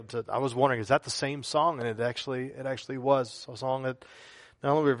I was wondering, is that the same song? And it actually was a song that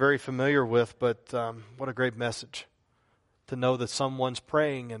not only we're very familiar with, but what a great message to know that someone's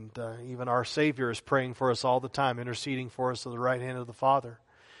praying, and even our Savior is praying for us all the time, interceding for us at the right hand of the Father.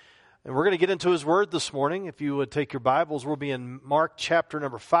 And we're going to get into His Word this morning. If you would take your Bibles, we'll be in Mark chapter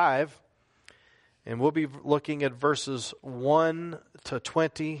number 5, and we'll be looking at verses 1 to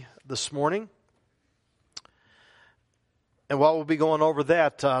 20 this morning. And while we'll be going over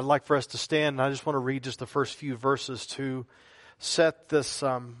that, I'd like for us to stand, and I just want to read just the first few verses to set this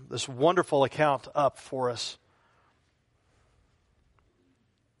wonderful account up for us.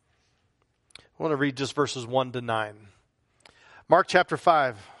 I want to read just verses 1 to 9. Mark chapter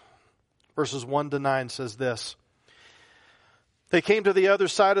 5, verses 1 to 9 says this. They came to the other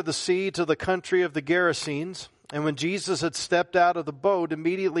side of the sea, to the country of the Gerasenes. And when Jesus had stepped out of the boat,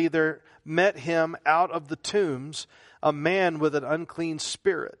 immediately there met him out of the tombs a man with an unclean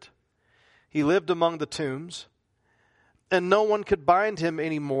spirit. He lived among the tombs, and no one could bind him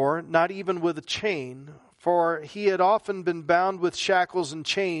anymore, not even with a chain, for he had often been bound with shackles and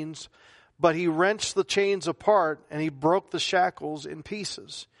chains, but he wrenched the chains apart, and he broke the shackles in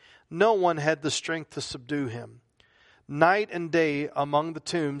pieces. No one had the strength to subdue him. Night and day among the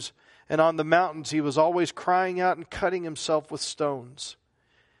tombs and on the mountains he was always crying out and cutting himself with stones.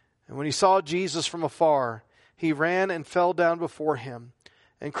 And when he saw Jesus from afar, he ran and fell down before him.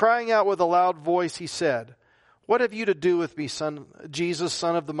 And crying out with a loud voice, he said, "What have you to do with me, Jesus,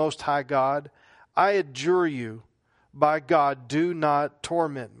 Son of the Most High God? I adjure you, by God, do not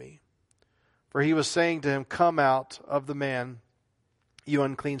torment me." For he was saying to him, "Come out of the man, you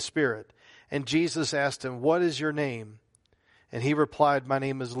unclean spirit." And Jesus asked him, "What is your name?" And he replied, "My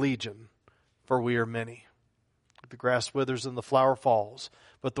name is Legion, for we are many." The grass withers and the flower falls,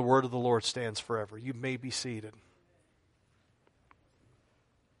 but the word of the Lord stands forever. You may be seated.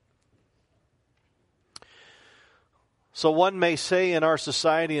 So one may say in our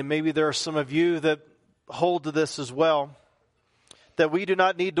society, and maybe there are some of you that hold to this as well, that we do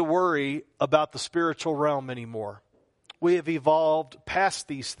not need to worry about the spiritual realm anymore. We have evolved past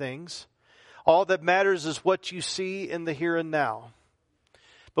these things. All that matters is what you see in the here and now.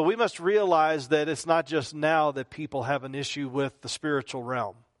 But we must realize that it's not just now that people have an issue with the spiritual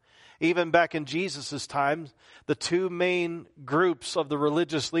realm. Even back in Jesus' time, the two main groups of the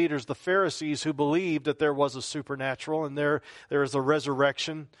religious leaders, the Pharisees, who believed that there was a supernatural and there is a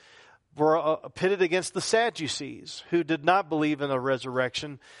resurrection, were pitted against the Sadducees, who did not believe in a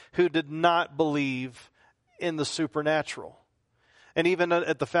resurrection, who did not believe in the supernatural. And even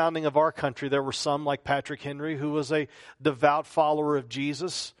at the founding of our country, there were some like Patrick Henry, who was a devout follower of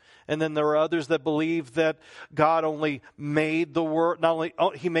Jesus. And then there were others that believed that God only made the world,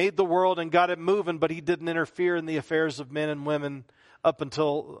 He made the world and got it moving, but He didn't interfere in the affairs of men and women up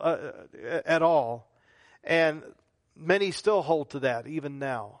until at all. And many still hold to that even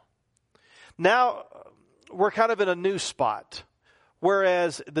now. Now we're kind of in a new spot.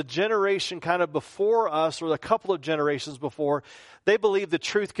 Whereas the generation kind of before us, or a couple of generations before, they believed the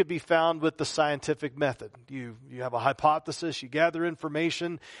truth could be found with the scientific method. You have a hypothesis, you gather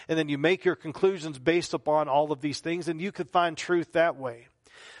information, and then you make your conclusions based upon all of these things, and you could find truth that way.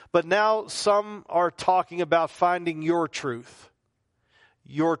 But now some are talking about finding your truth.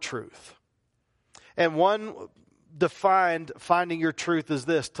 Your truth. And one defined finding your truth as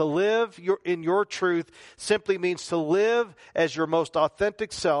this: to live in your truth simply means to live as your most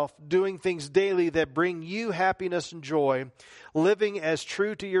authentic self, doing things daily that bring you happiness and joy, living as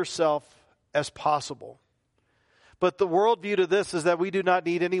true to yourself as possible. But the worldview to this is that we do not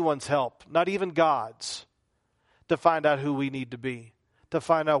need anyone's help, not even God's, to find out who we need to be, to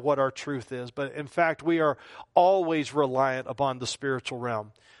find out what our truth is. But in fact, we are always reliant upon the spiritual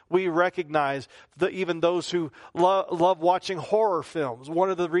realm. We recognize that even those who love watching horror films, one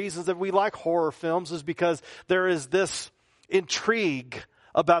of the reasons that we like horror films is because there is this intrigue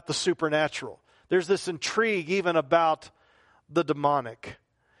about the supernatural. There's this intrigue even about the demonic.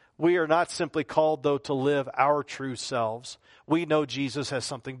 We are not simply called, though, to live our true selves. We know Jesus has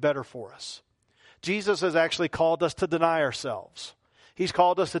something better for us. Jesus has actually called us to deny ourselves. He's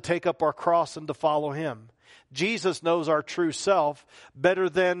called us to take up our cross and to follow Him. Jesus knows our true self better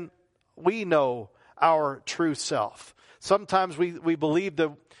than we know our true self. Sometimes we believe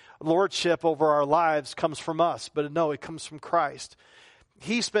that lordship over our lives comes from us, but no, it comes from Christ.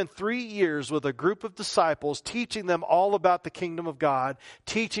 He spent 3 years with a group of disciples, teaching them all about the kingdom of God,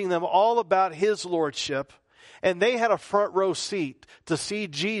 teaching them all about His lordship, and they had a front row seat to see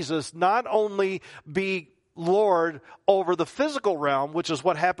Jesus not only be Lord over the physical realm, which is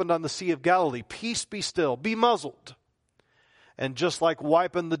what happened on the Sea of Galilee. Peace be still, be muzzled. And just like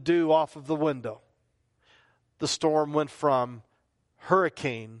wiping the dew off of the window, the storm went from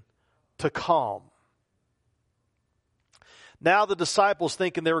hurricane to calm. Now the disciples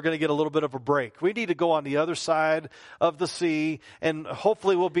thinking they were going to get a little bit of a break. We need to go on the other side of the sea, and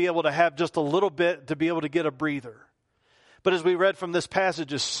hopefully we'll be able to have just a little bit to be able to get a breather. But as we read from this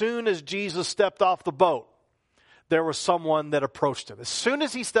passage, as soon as Jesus stepped off the boat, there was someone that approached him. As soon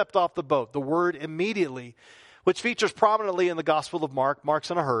as he stepped off the boat, the word immediately, which features prominently in the Gospel of Mark.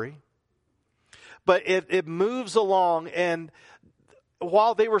 Mark's in a hurry. But it moves along, and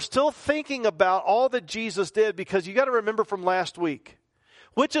while they were still thinking about all that Jesus did, because you got to remember from last week,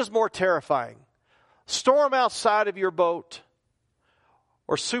 which is more terrifying? Storm outside of your boat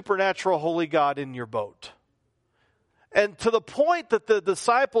or supernatural holy God in your boat? And to the point that the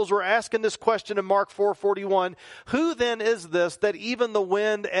disciples were asking this question in Mark 4:41, who then is this that even the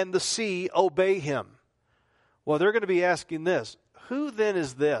wind and the sea obey him? Well, they're going to be asking this, who then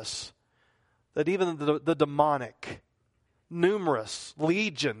is this that even the demonic, numerous,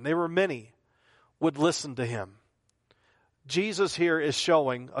 legion, they were many, would listen to him? Jesus here is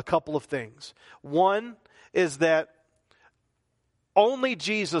showing a couple of things. One is that only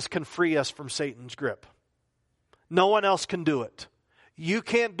Jesus can free us from Satan's grip. No one else can do it. You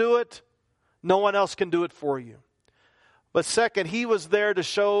can't do it. No one else can do it for you. But second, he was there to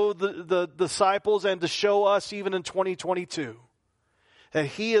show the disciples and to show us even in 2022 that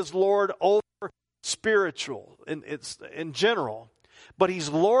he is Lord over spiritual in general, but he's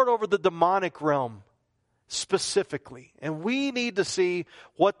Lord over the demonic realm specifically. And we need to see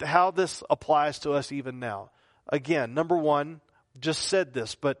how this applies to us even now. Again, number one, just said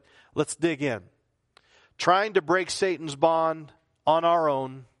this, but let's dig in. Trying to break Satan's bond on our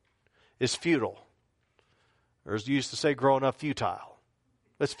own is futile. Or as you used to say growing up, futile.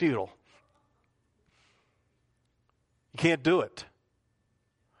 It's futile. You can't do it.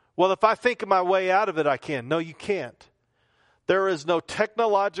 Well, if I think of my way out of it, I can. No, you can't. There is no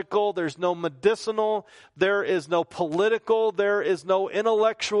technological, there's no medicinal, there is no political, there is no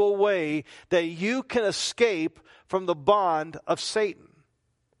intellectual way that you can escape from the bond of Satan.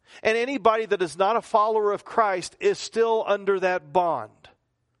 And anybody that is not a follower of Christ is still under that bond.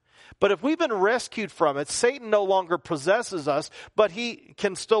 But if we've been rescued from it, Satan no longer possesses us, but he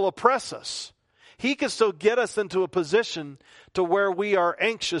can still oppress us. He can still get us into a position to where we are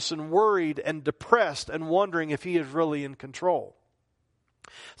anxious and worried and depressed and wondering if he is really in control.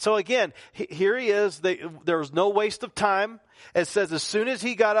 So again, here he is. There was no waste of time. It says as soon as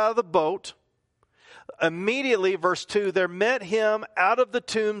he got out of the boat, immediately, verse 2, there met him out of the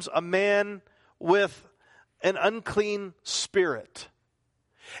tombs a man with an unclean spirit.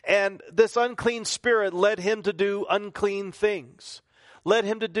 And this unclean spirit led him to do unclean things. Led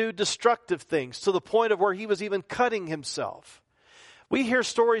him to do destructive things to the point of where he was even cutting himself. We hear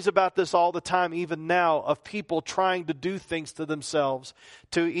stories about this all the time, even now, of people trying to do things to themselves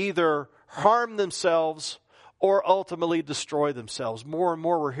to either harm themselves or ultimately destroy themselves. More and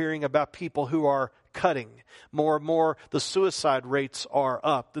more we're hearing about people who are cutting. More and more the suicide rates are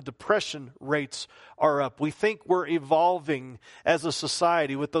up. The depression rates are up. We think we're evolving as a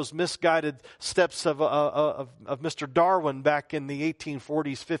society with those misguided steps of Mr. Darwin back in the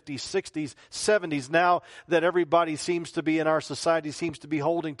 1840s, 50s, 60s, 70s. Now that everybody seems to be in our society seems to be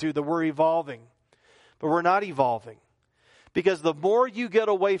holding to that we're evolving. But we're not evolving. Because the more you get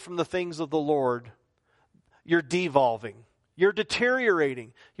away from the things of the Lord, you're devolving. You're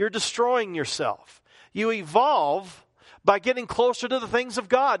deteriorating. You're destroying yourself. You evolve by getting closer to the things of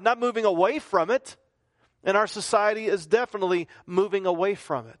God, not moving away from it. And our society is definitely moving away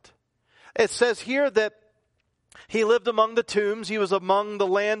from it. It says here that he lived among the tombs. He was among the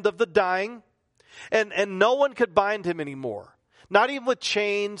land of the dying. And no one could bind him anymore. Not even with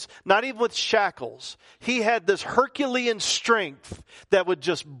chains, not even with shackles. He had this Herculean strength that would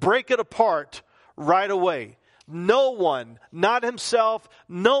just break it apart right away. No one, not himself,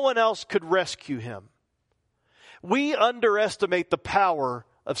 no one else could rescue him. We underestimate the power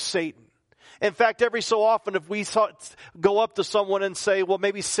of Satan. In fact, every so often if we go up to someone and say, well,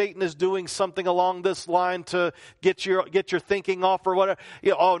 maybe Satan is doing something along this line to get your thinking off or whatever.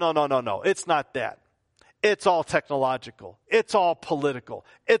 Oh, no. It's not that. It's all technological. It's all political.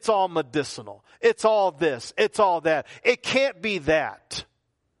 It's all medicinal. It's all this. It's all that. It can't be that.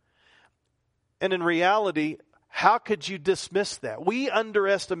 And in reality, how could you dismiss that? We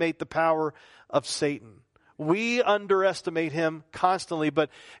underestimate the power of Satan. We underestimate him constantly, but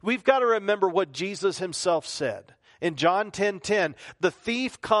we've got to remember what Jesus himself said. In John 10:10, the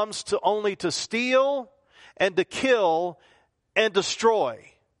thief comes only to steal and to kill and destroy.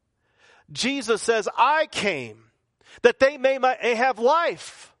 Jesus says, I came that they may have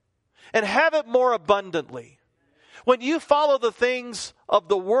life and have it more abundantly. When you follow the things of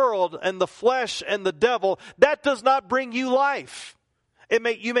the world and the flesh and the devil, that does not bring you life.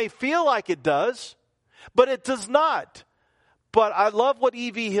 You may feel like it does, but it does not. But I love what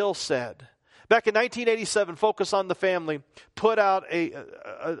E.V. Hill said. Back in 1987, Focus on the Family put out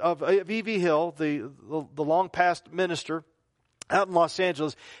of E.V. Hill, the long past minister out in Los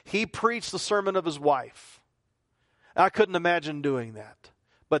Angeles. He preached the sermon of his wife. I couldn't imagine doing that,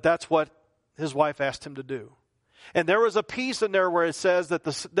 but that's what his wife asked him to do. And there was a piece in there where it says that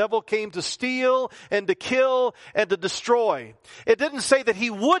the devil came to steal and to kill and to destroy. It didn't say that he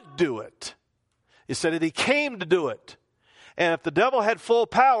would do it. It said that he came to do it. And if the devil had full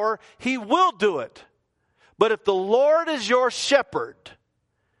power, he will do it. But if the Lord is your shepherd,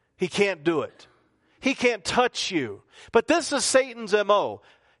 he can't do it. He can't touch you. But this is Satan's MO.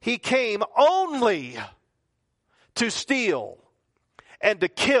 He came only to steal and to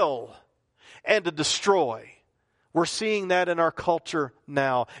kill and to destroy. We're seeing that in our culture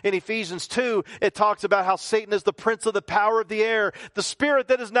now. In Ephesians 2, it talks about how Satan is the prince of the power of the air, the spirit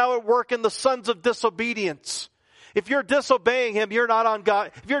that is now at work in the sons of disobedience. If you're disobeying him, you're not on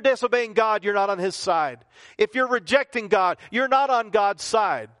God. If you're disobeying God, you're not on his side. If you're rejecting God, you're not on God's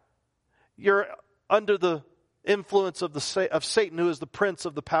side. You're under the influence of Satan, who is the prince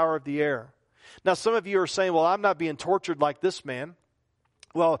of the power of the air. Now, some of you are saying, well, I'm not being tortured like this man.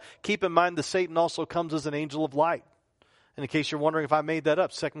 Well, keep in mind that Satan also comes as an angel of light. And in case you're wondering if I made that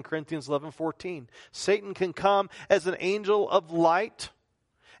up, 2 Corinthians 11:14. Satan can come as an angel of light,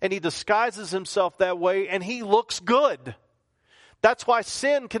 and he disguises himself that way, and he looks good. That's why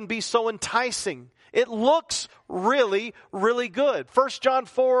sin can be so enticing. It looks really, really good. 1 John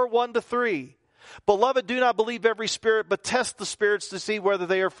 4:1-3. Beloved, do not believe every spirit, but test the spirits to see whether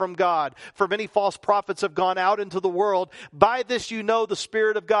they are from God. For many false prophets have gone out into the world. By this you know the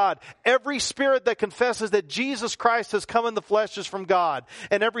Spirit of God. Every spirit that confesses that Jesus Christ has come in the flesh is from God.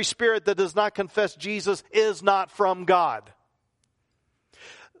 And every spirit that does not confess Jesus is not from God.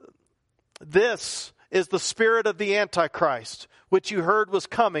 This is the spirit of the Antichrist, which you heard was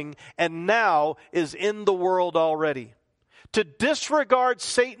coming and now is in the world already. To disregard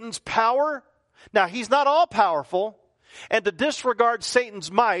Satan's power. Now, he's not all powerful, and to disregard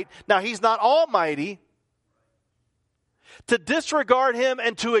Satan's might. Now, he's not almighty. To disregard him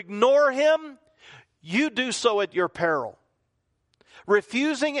and to ignore him, you do so at your peril.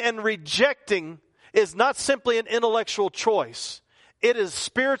 Refusing and rejecting is not simply an intellectual choice. It is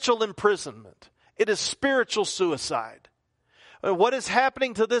spiritual imprisonment. It is spiritual suicide. What is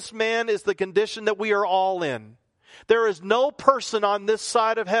happening to this man is the condition that we are all in. There is no person on this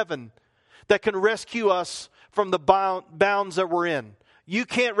side of heaven that can rescue us from the bounds that we're in. You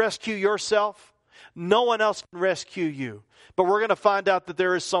can't rescue yourself. No one else can rescue you. But we're going to find out that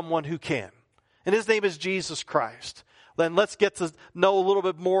there is someone who can. And his name is Jesus Christ. Then let's get to know a little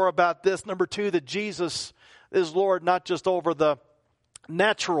bit more about this. Number 2, that Jesus is Lord not just over the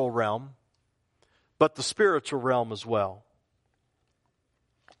natural realm, but the spiritual realm as well.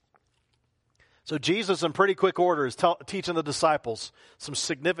 So Jesus, in pretty quick order, is teaching the disciples some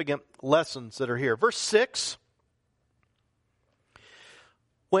significant lessons that are here. Verse 6,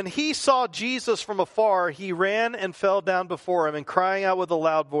 when he saw Jesus from afar, he ran and fell down before him, and crying out with a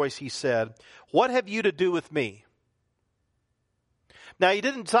loud voice, he said, "What have you to do with me?" Now, he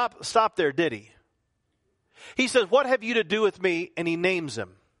didn't stop there, did he? He says, "What have you to do with me?" And he names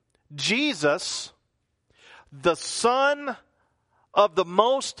him. Jesus, the Son of the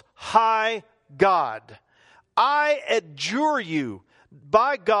Most High God. I adjure you,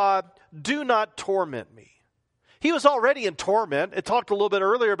 by God, do not torment me. He was already in torment. It talked a little bit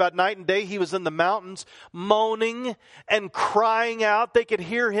earlier about night and day. He was in the mountains moaning and crying out. They could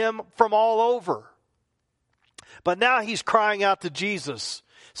hear him from all over. But now he's crying out to Jesus,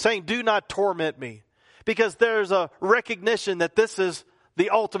 saying, "Do not torment me." Because there's a recognition that this is the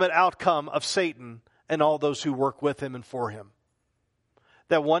ultimate outcome of Satan and all those who work with him and for him.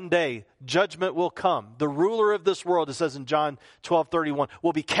 That one day, judgment will come. The ruler of this world, it says in John 12:31,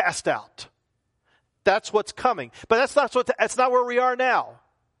 will be cast out. That's what's coming. But that's not where we are now.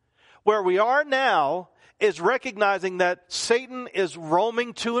 Where we are now is recognizing that Satan is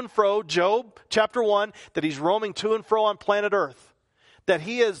roaming to and fro. Job chapter 1, that he's roaming to and fro on planet Earth. That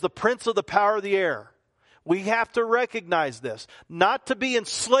he is the prince of the power of the air. We have to recognize this. Not to be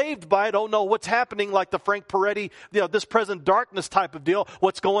enslaved by it. Oh no, what's happening, like the Frank Peretti, this present darkness type of deal.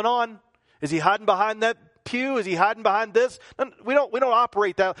 What's going on? Is he hiding behind that pew? Is he hiding behind this? We don't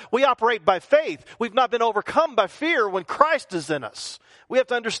operate that. We operate by faith. We've not been overcome by fear when Christ is in us. We have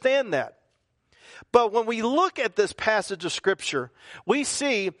to understand that. But when we look at this passage of Scripture, we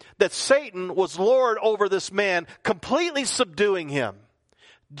see that Satan was Lord over this man, completely subduing him.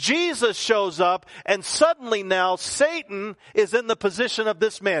 Jesus shows up, and suddenly now Satan is in the position of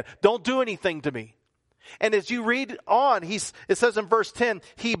this man. Don't do anything to me. And as you read on, it says in verse 10,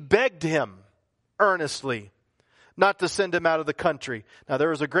 he begged him earnestly not to send him out of the country. Now there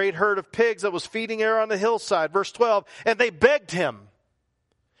was a great herd of pigs that was feeding there on the hillside. Verse 12, and they begged him.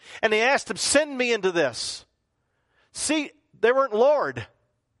 And they asked him, send me into this. See, they weren't Lord.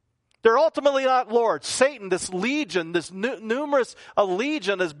 They're ultimately not Lord. Satan, this legion, this numerous, a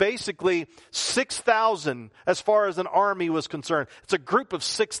legion is basically 6,000 as far as an army was concerned. It's a group of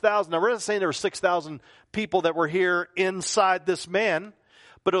 6,000. Now we're not saying there were 6,000 people that were here inside this man,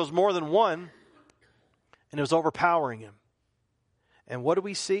 but it was more than one, and it was overpowering him. And what do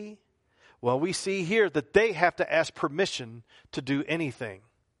we see? Well, we see here that they have to ask permission to do anything.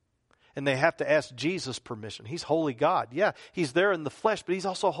 And they have to ask Jesus permission. He's holy God. Yeah, he's there in the flesh, but he's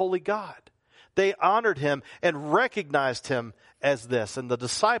also holy God. They honored him and recognized him as this. And the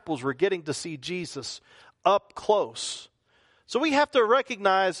disciples were getting to see Jesus up close. So we have to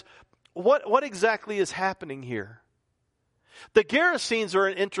recognize what exactly is happening here. The Gerasenes are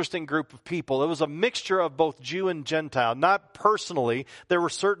an interesting group of people. It was a mixture of both Jew and Gentile. Not personally. There were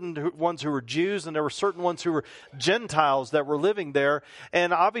certain ones who were Jews and there were certain ones who were Gentiles that were living there.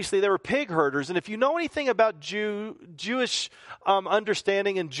 And obviously they were pig herders. And if you know anything about Jewish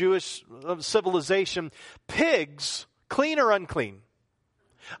understanding and Jewish civilization, pigs, clean or unclean?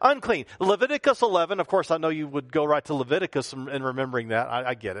 Unclean. Leviticus 11, of course, I know you would go right to Leviticus and remembering that.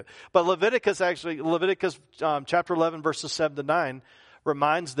 I get it. But Leviticus chapter 11, verses 7 to 9,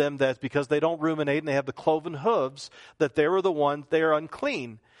 reminds them that because they don't ruminate and they have the cloven hooves, that they were the ones, they are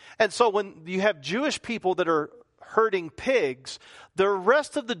unclean. And so when you have Jewish people that are herding pigs, the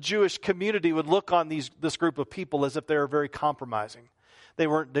rest of the Jewish community would look on this group of people as if they were very compromising. They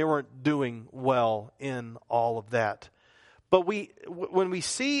weren't doing well in all of that. But when we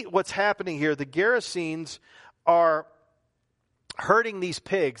see what's happening here, the Gerasenes are herding these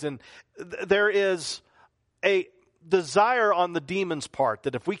pigs, and there is a desire on the demon's part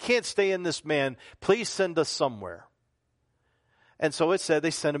that if we can't stay in this man, please send us somewhere. And so it said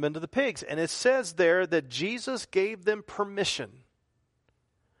they sent him into the pigs. And it says there that Jesus gave them permission.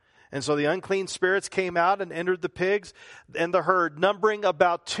 And so the unclean spirits came out and entered the pigs and the herd, numbering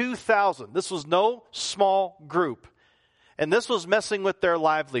about 2,000. This was no small group. And this was messing with their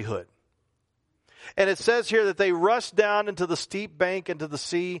livelihood. And it says here that they rushed down into the steep bank into the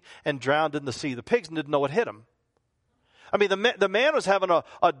sea and drowned in the sea. The pigs didn't know what hit them. I mean, the man was having a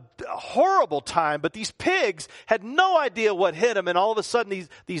horrible time, but these pigs had no idea what hit him. And all of a sudden,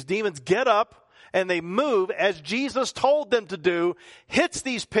 these demons get up and they move as Jesus told them to do, hits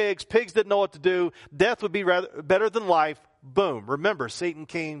these pigs. Pigs didn't know what to do. Death would be better than life. Boom. Remember, Satan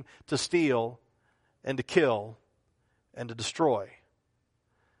came to steal and to kill and to destroy.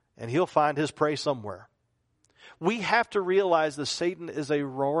 And he'll find his prey somewhere. We have to realize that Satan is a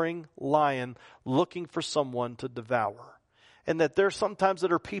roaring lion looking for someone to devour. And that there sometimes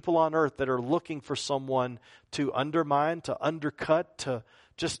that are people on earth that are looking for someone to undermine, to undercut, to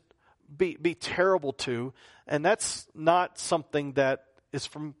just be terrible to. And that's not something that is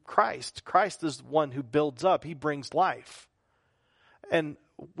from Christ. Christ is the one who builds up. He brings life. And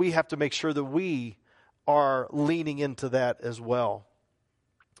we have to make sure that we are leaning into that as well.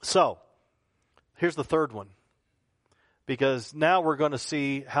 So, here's the third one. Because now we're going to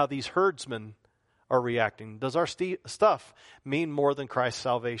see how these herdsmen are reacting. Does our stuff mean more than Christ's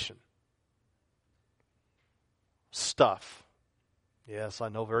salvation? Stuff. Yes, I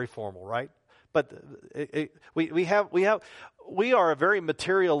know, very formal, right? But we are a very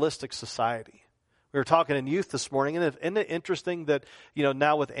materialistic society. We were talking in youth this morning, and isn't it interesting that,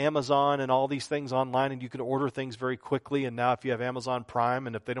 now with Amazon and all these things online, and you can order things very quickly, and now if you have Amazon Prime,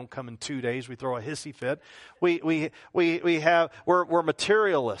 and if they don't come in 2 days, we throw a hissy fit. We're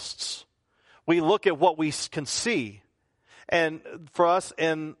materialists. We look at what we can see. And for us,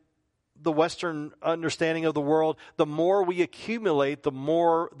 in the Western understanding of the world, the more we accumulate,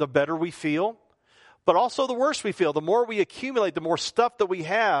 the better we feel. But also the worse we feel. The more we accumulate, the more stuff that we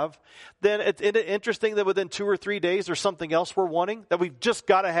have, then it's interesting that within 2 or 3 days there's something else we're wanting that we've just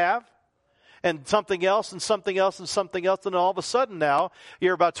got to have. And something else and something else and something else. And all of a sudden now,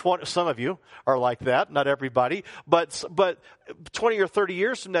 you're about 20, some of you are like that, not everybody. But 20 or 30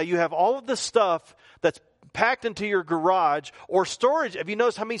 years from now, you have all of this stuff that's packed into your garage or storage. Have you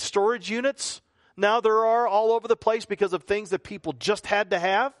noticed how many storage units now there are all over the place because of things that people just had to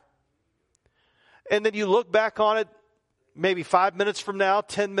have? And then you look back on it maybe 5 minutes from now,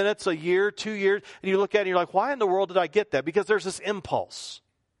 10 minutes, a year, 2 years, and you look at it and you're like, why in the world did I get that? Because there's this impulse.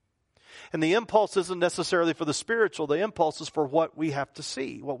 And the impulse isn't necessarily for the spiritual. The impulse is for what we have to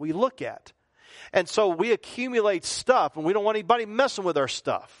see, what we look at. And so we accumulate stuff, and we don't want anybody messing with our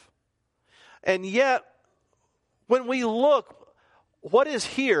stuff. And yet, when we look, what is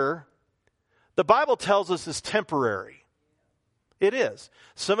here, the Bible tells us is temporary. It is.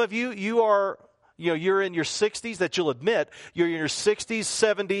 Some of you, you're in your 60s, that you'll admit, you're in your 60s,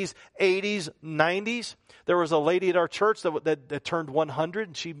 70s, 80s, 90s. There was a lady at our church that turned 100,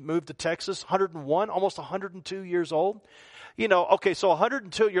 and she moved to Texas, 101, almost 102 years old. Okay, so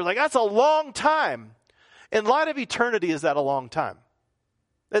 102, you're like, that's a long time. In light of eternity, is that a long time?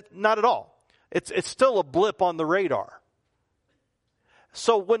 Not at all. It's still a blip on the radar.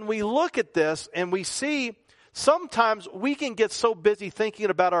 So when we look at this and we see, sometimes we can get so busy thinking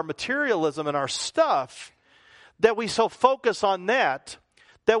about our materialism and our stuff that we so focus on that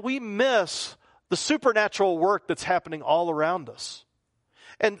we miss the supernatural work that's happening all around us.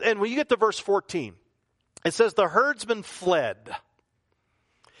 And when you get to verse 14, it says, the herdsmen fled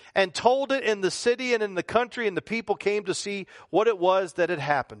and told it in the city and in the country, and the people came to see what it was that had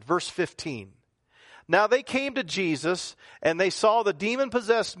happened. Verse 15. Now they came to Jesus, and they saw the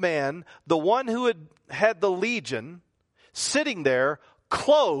demon-possessed man, the one who had the legion, sitting there,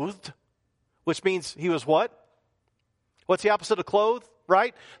 clothed, which means he was what? What's the opposite of clothed,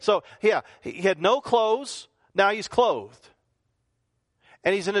 right? So, yeah, he had no clothes, now he's clothed.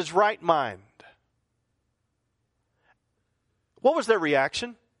 And he's in his right mind. What was their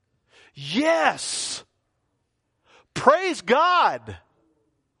reaction? Yes! Praise God!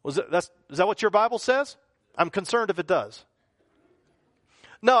 Is that what your Bible says? I'm concerned if it does.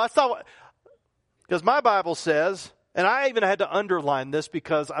 No, that's not what, because my Bible says, and I even had to underline this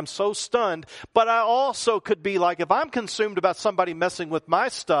because I'm so stunned, but I also could be like, if I'm consumed about somebody messing with my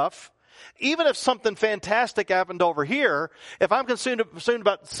stuff, even if something fantastic happened over here, if I'm consumed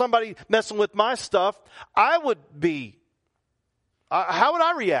about somebody messing with my stuff, I would be, how would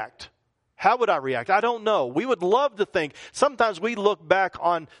I react? How would I react? I don't know. We would love to think. Sometimes we look back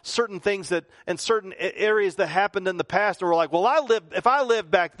on certain things and certain areas that happened in the past, and we're like, well, if I lived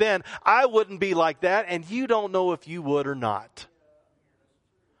back then, I wouldn't be like that, and you don't know if you would or not.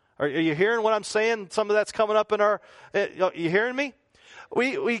 Are you hearing what I'm saying? Some of that's coming up in our, you hearing me?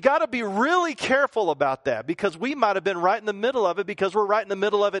 We got to be really careful about that, because we might have been right in the middle of it, because we're right in the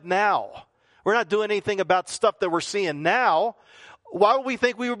middle of it now. We're not doing anything about stuff that we're seeing now. Why would we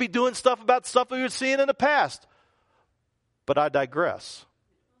think we would be doing stuff about stuff we were seeing in the past? But I digress.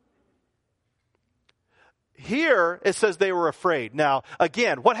 Here it says they were afraid. Now,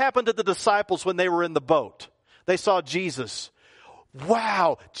 again, what happened to the disciples when they were in the boat? They saw Jesus.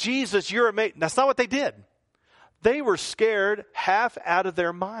 Wow, Jesus, you're amazing. That's not what they did. They were scared half out of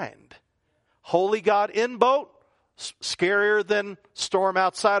their mind. Holy God in boat, scarier than storm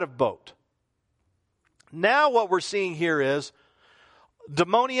outside of boat. Now what we're seeing here is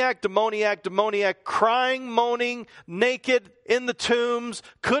demoniac, crying, moaning, naked, in the tombs,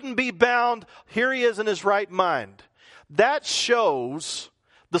 couldn't be bound. Here he is in his right mind. That shows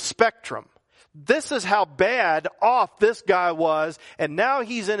the spectrum. This is how bad off this guy was, and now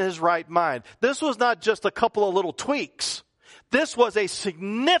he's in his right mind. This was not just a couple of little tweaks. This was a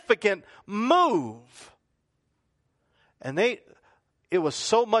significant move. And it was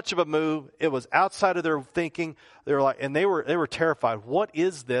so much of a move. It was outside of their thinking. They were terrified. What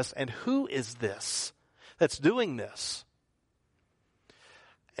is this? And who is this that's doing this?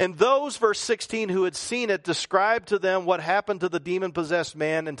 And those, verse 16, who had seen it, described to them what happened to the demon-possessed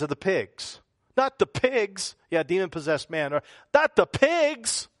man and to the pigs. Not the pigs. Yeah, demon-possessed man. Not the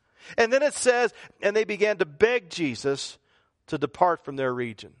pigs. And then it says, and they began to beg Jesus to depart from their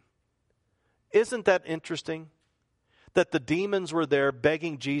region. Isn't that interesting? That the demons were there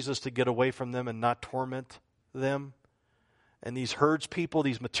begging Jesus to get away from them and not torment them. And these herds people,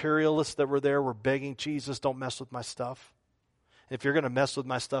 these materialists that were there were begging Jesus, don't mess with my stuff. If you're going to mess with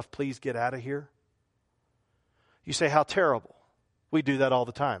my stuff, please get out of here. You say, how terrible. We do that all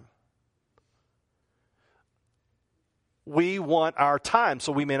the time. We want our time,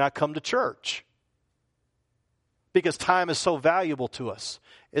 so we may not come to church. Because time is so valuable to us.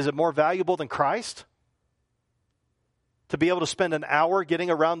 Is it more valuable than Christ? To be able to spend an hour getting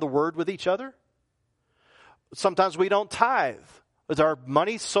around the Word with each other? Sometimes we don't tithe. Is our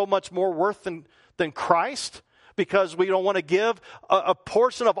money so much more worth than Christ? Because we don't want to give a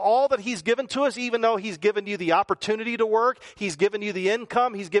portion of all that He's given to us, even though He's given you the opportunity to work. He's given you the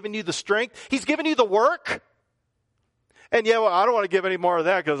income. He's given you the strength. He's given you the work. And yeah, well, I don't want to give any more of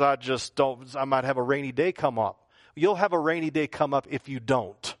that because I might have a rainy day come up. You'll have a rainy day come up if you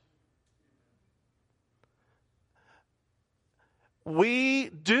don't. We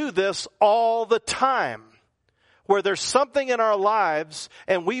do this all the time, where there's something in our lives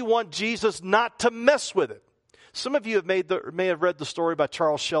and we want Jesus not to mess with it. Some of you may have read the story by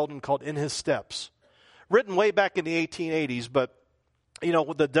Charles Sheldon called In His Steps, written way back in the 1880s, but you know,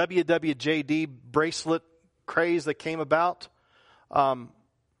 with the WWJD bracelet craze that came about,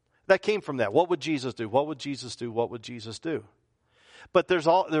 that came from that. What would Jesus do? What would Jesus do? What would Jesus do? But there's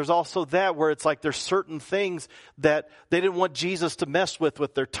also that where it's like there's certain things that they didn't want Jesus to mess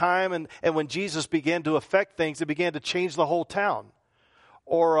with their time. And when Jesus began to affect things, it began to change the whole town.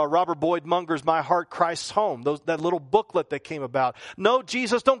 Or Robert Boyd Munger's My Heart, Christ's Home, that little booklet that came about. No,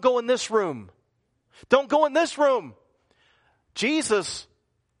 Jesus, don't go in this room. Don't go in this room. Jesus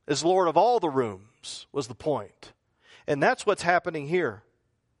is Lord of all the rooms, was the point. And that's what's happening here.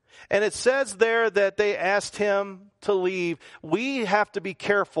 And it says there that they asked him to leave. We have to be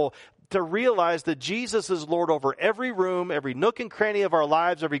careful to realize that Jesus is Lord over every room, every nook and cranny of our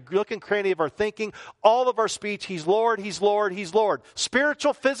lives, every nook and cranny of our thinking, all of our speech. He's Lord, He's Lord, He's Lord.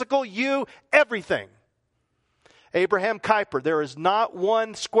 Spiritual, physical, you, everything. Abraham Kuyper, there is not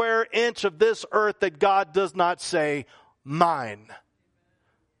 1 square inch of this earth that God does not say, mine.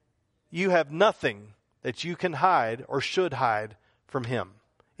 You have nothing that you can hide or should hide from Him.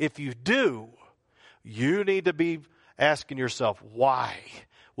 If you do, you need to be asking yourself, why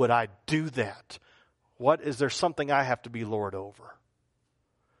would I do that? Is there something I have to be Lord over?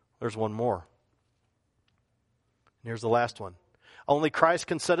 There's one more. Here's the last one. Only Christ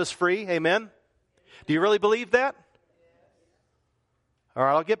can set us free. Amen? Do you really believe that? All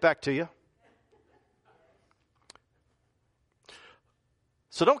right, I'll get back to you.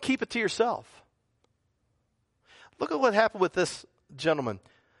 So don't keep it to yourself. Look at what happened with this gentleman.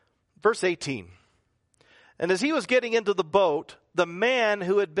 Verse 18. And as he was getting into the boat, the man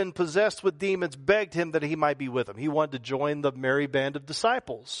who had been possessed with demons begged him that he might be with him. He wanted to join the merry band of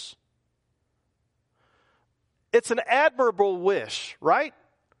disciples. It's an admirable wish, right?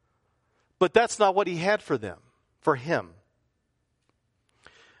 But that's not what he had for him.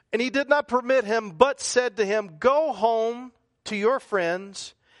 And he did not permit him, but said to him, go home to your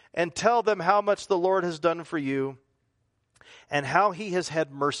friends and tell them how much the Lord has done for you and how He has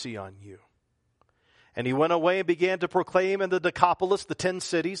had mercy on you. And he went away and began to proclaim in the Decapolis, the 10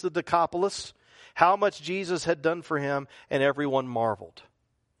 cities, the Decapolis, how much Jesus had done for him, and everyone marveled.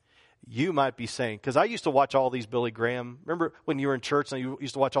 You might be saying, because I used to watch all these Billy Graham, remember when you were in church and you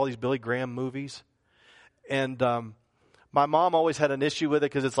used to watch all these Billy Graham movies? And my mom always had an issue with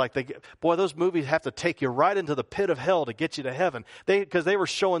it because it's like, those movies have to take you right into the pit of hell to get you to heaven. Because they were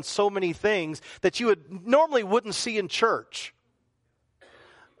showing so many things that you normally wouldn't see in church.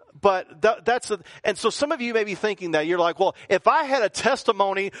 But and so some of you may be thinking that. You're like, well, if I had a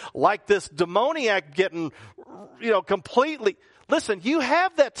testimony like this demoniac getting, completely. Listen, you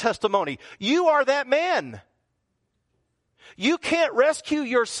have that testimony. You are that man. You can't rescue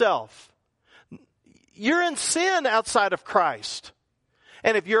yourself. You're in sin outside of Christ.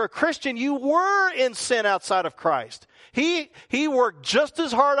 And if you're a Christian, you were in sin outside of Christ. He worked just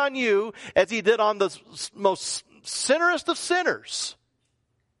as hard on you as He did on the most sinnerest of sinners.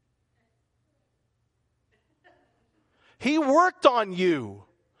 He worked on you.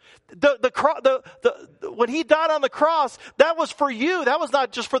 When He died on the cross, that was for you. That was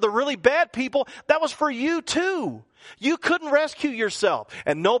not just for the really bad people. That was for you too. You couldn't rescue yourself,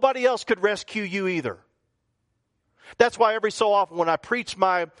 and nobody else could rescue you either. That's why every so often when I preach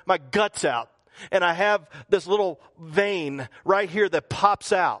my guts out, and I have this little vein right here that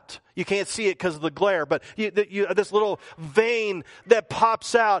pops out. You can't see it because of the glare, but this little vein that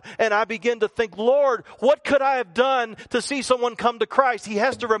pops out, and I begin to think, Lord, what could I have done to see someone come to Christ? He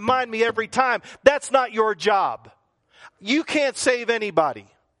has to remind me every time, that's not your job. You can't save anybody.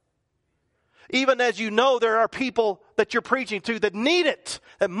 Even as you know, there are people that you're preaching to that need it,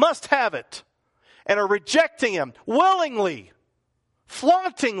 that must have it, and are rejecting Him willingly,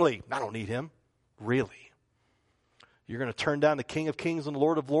 flauntingly. I don't need Him. Really? You're going to turn down the King of Kings and the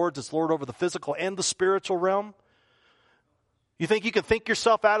Lord of Lords that's Lord over the physical and the spiritual realm? You think you can think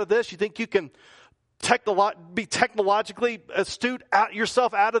yourself out of this? You think you can be technologically astute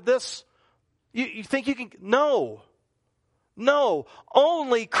yourself out of this? You think you can? No.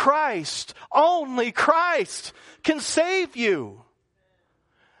 Only Christ can save you.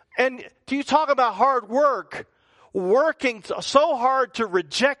 And do you talk about hard work? Working so hard to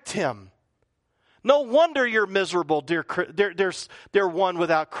reject Him. No wonder you're miserable, dear one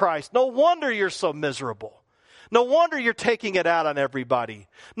without Christ. No wonder you're so miserable. No wonder you're taking it out on everybody.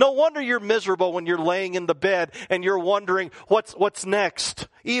 No wonder you're miserable when you're laying in the bed and you're wondering what's next.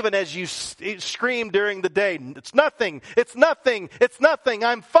 Even as you scream during the day, it's nothing, it's nothing, it's nothing.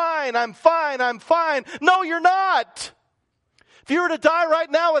 I'm fine, I'm fine, I'm fine. No, you're not. If you were to die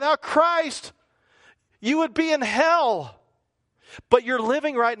right now without Christ, you would be in hell. But you're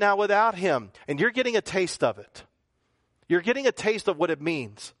living right now without Him, and you're getting a taste of it. You're getting a taste of what it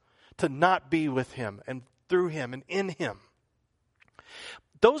means to not be with Him and through Him and in Him.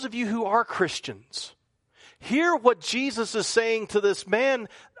 Those of you who are Christians, hear what Jesus is saying to this man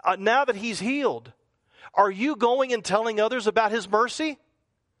now that he's healed. Are you going and telling others about His mercy?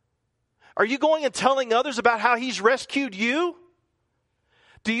 Are you going and telling others about how He's rescued you?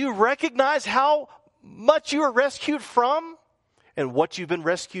 Do you recognize how much you are rescued from and what you've been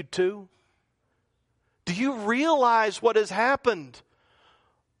rescued to? Do you realize what has happened?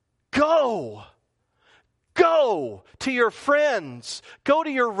 Go to your friends. Go to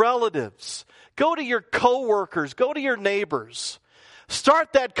your relatives. Go to your coworkers. Go to your neighbors.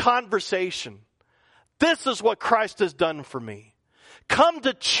 Start that conversation. This is what Christ has done for me. Come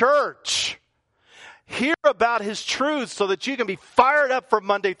to church. Hear about His truth so that you can be fired up from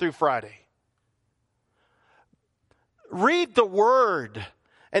Monday through Friday. Read the Word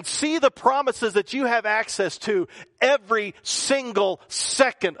and see the promises that you have access to every single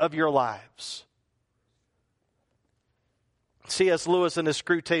second of your lives. C.S. Lewis, in his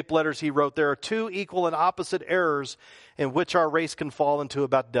Screw Tape Letters, he wrote, there are two equal and opposite errors in which our race can fall into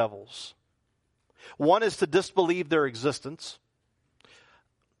about devils. One is to disbelieve their existence,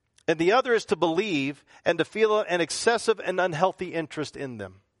 and the other is to believe and to feel an excessive and unhealthy interest in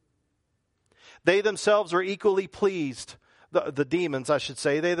them. They themselves are equally pleased, the demons, I should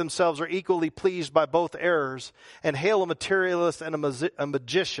say, they themselves are equally pleased by both errors and hail a materialist and a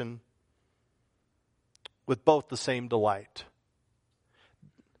magician with both the same delight.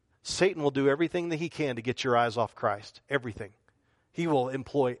 Satan will do everything that he can to get your eyes off Christ. Everything. He will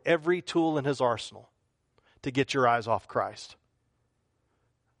employ every tool in his arsenal to get your eyes off Christ.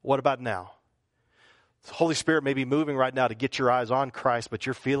 What about now? The Holy Spirit may be moving right now to get your eyes on Christ, but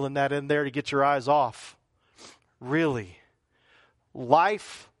you're feeling that in there to get your eyes off. Really?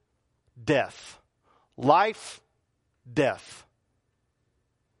 Life, death. Life, death.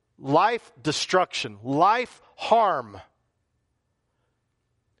 Life, destruction. Life, harm.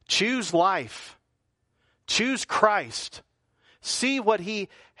 Choose life. Choose Christ. See what He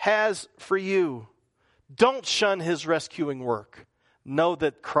has for you. Don't shun His rescuing work. Know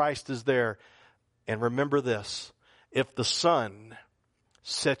that Christ is there. And remember this, if the Son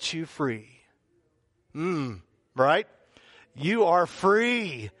sets you free, right? You are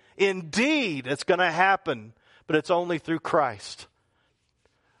free. Indeed, it's going to happen, but it's only through Christ.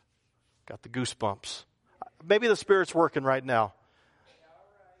 Got the goosebumps. Maybe the Spirit's working right now.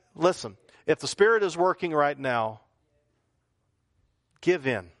 Listen, if the Spirit is working right now, give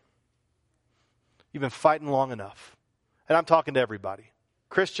in. You've been fighting long enough. And I'm talking to everybody.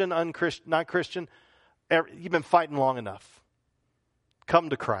 Christian, unchristian, not Christian. You've been fighting long enough. Come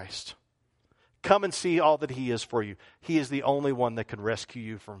to Christ. Come and see all that He is for you. He is the only one that can rescue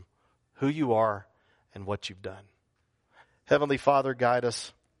you from who you are and what you've done. Heavenly Father, guide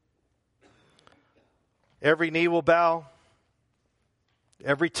us. Every knee will bow.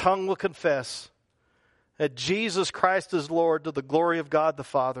 Every tongue will confess that Jesus Christ is Lord to the glory of God the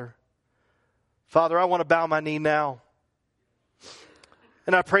Father. Father, I want to bow my knee now.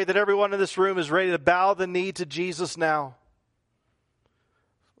 And I pray that everyone in this room is ready to bow the knee to Jesus now.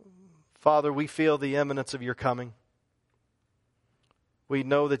 Father, we feel the imminence of your coming. We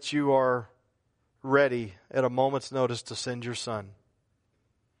know that you are ready at a moment's notice to send your Son.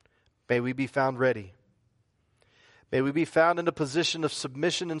 May we be found ready. May we be found in a position of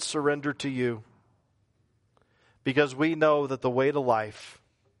submission and surrender to you, because we know that the way to life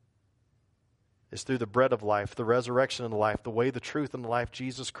is through the bread of life, the resurrection of life, the way, the truth, and the life,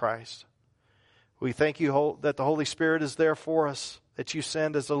 Jesus Christ. We thank you that the Holy Spirit is there for us, that you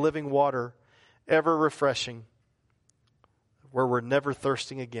send as a living water, ever refreshing, where we're never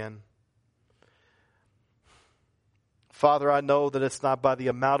thirsting again. Father, I know that it's not by the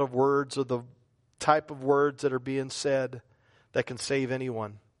amount of words or the type of words that are being said that can save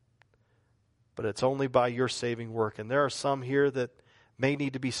anyone, but it's only by your saving work. And there are some here that may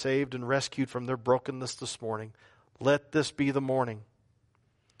need to be saved and rescued from their brokenness this morning. Let this be the morning.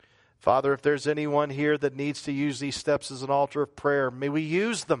 Father, if there's anyone here that needs to use these steps as an altar of prayer, may we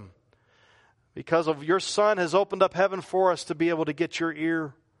use them, because of your Son has opened up heaven for us to be able to get your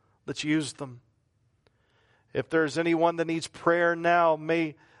ear. Let's use them. If there's anyone that needs prayer now,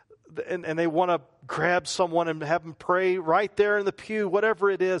 may and they want to grab someone and have them pray right there in the pew, whatever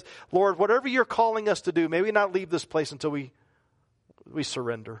it is. Lord, whatever you're calling us to do, may we not leave this place until we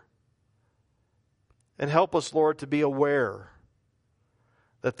surrender. And help us, Lord, to be aware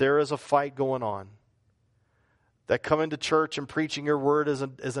that there is a fight going on. That coming to church and preaching your word is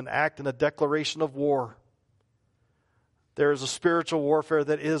an act and a declaration of war. There is a spiritual warfare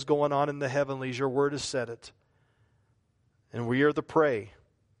that is going on in the heavenlies. Your word has said it. And we are the prey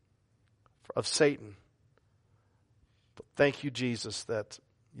of Satan. But thank you, Jesus, that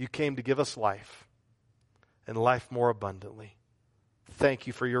you came to give us life and life more abundantly. Thank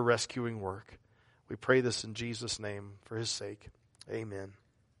you for your rescuing work. We pray this in Jesus' name for his sake. Amen.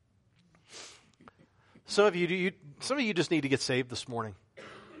 Some of you just need to get saved this morning.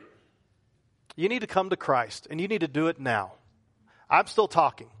 You need to come to Christ, and you need to do it now. I'm still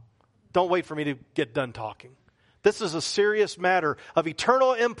talking. Don't wait for me to get done talking. This is a serious matter of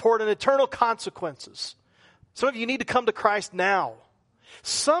eternal import and eternal consequences. Some of you need to come to Christ now.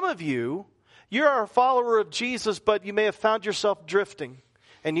 Some of you, you're a follower of Jesus, but you may have found yourself drifting,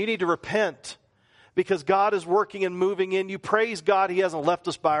 and you need to repent because God is working and moving in you. Praise God, he hasn't left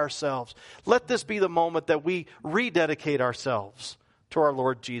us by ourselves. Let this be the moment that we rededicate ourselves to our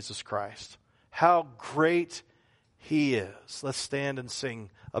Lord Jesus Christ. How great he is. Let's stand and sing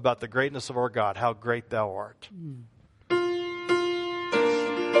about the greatness of our God. How great thou art.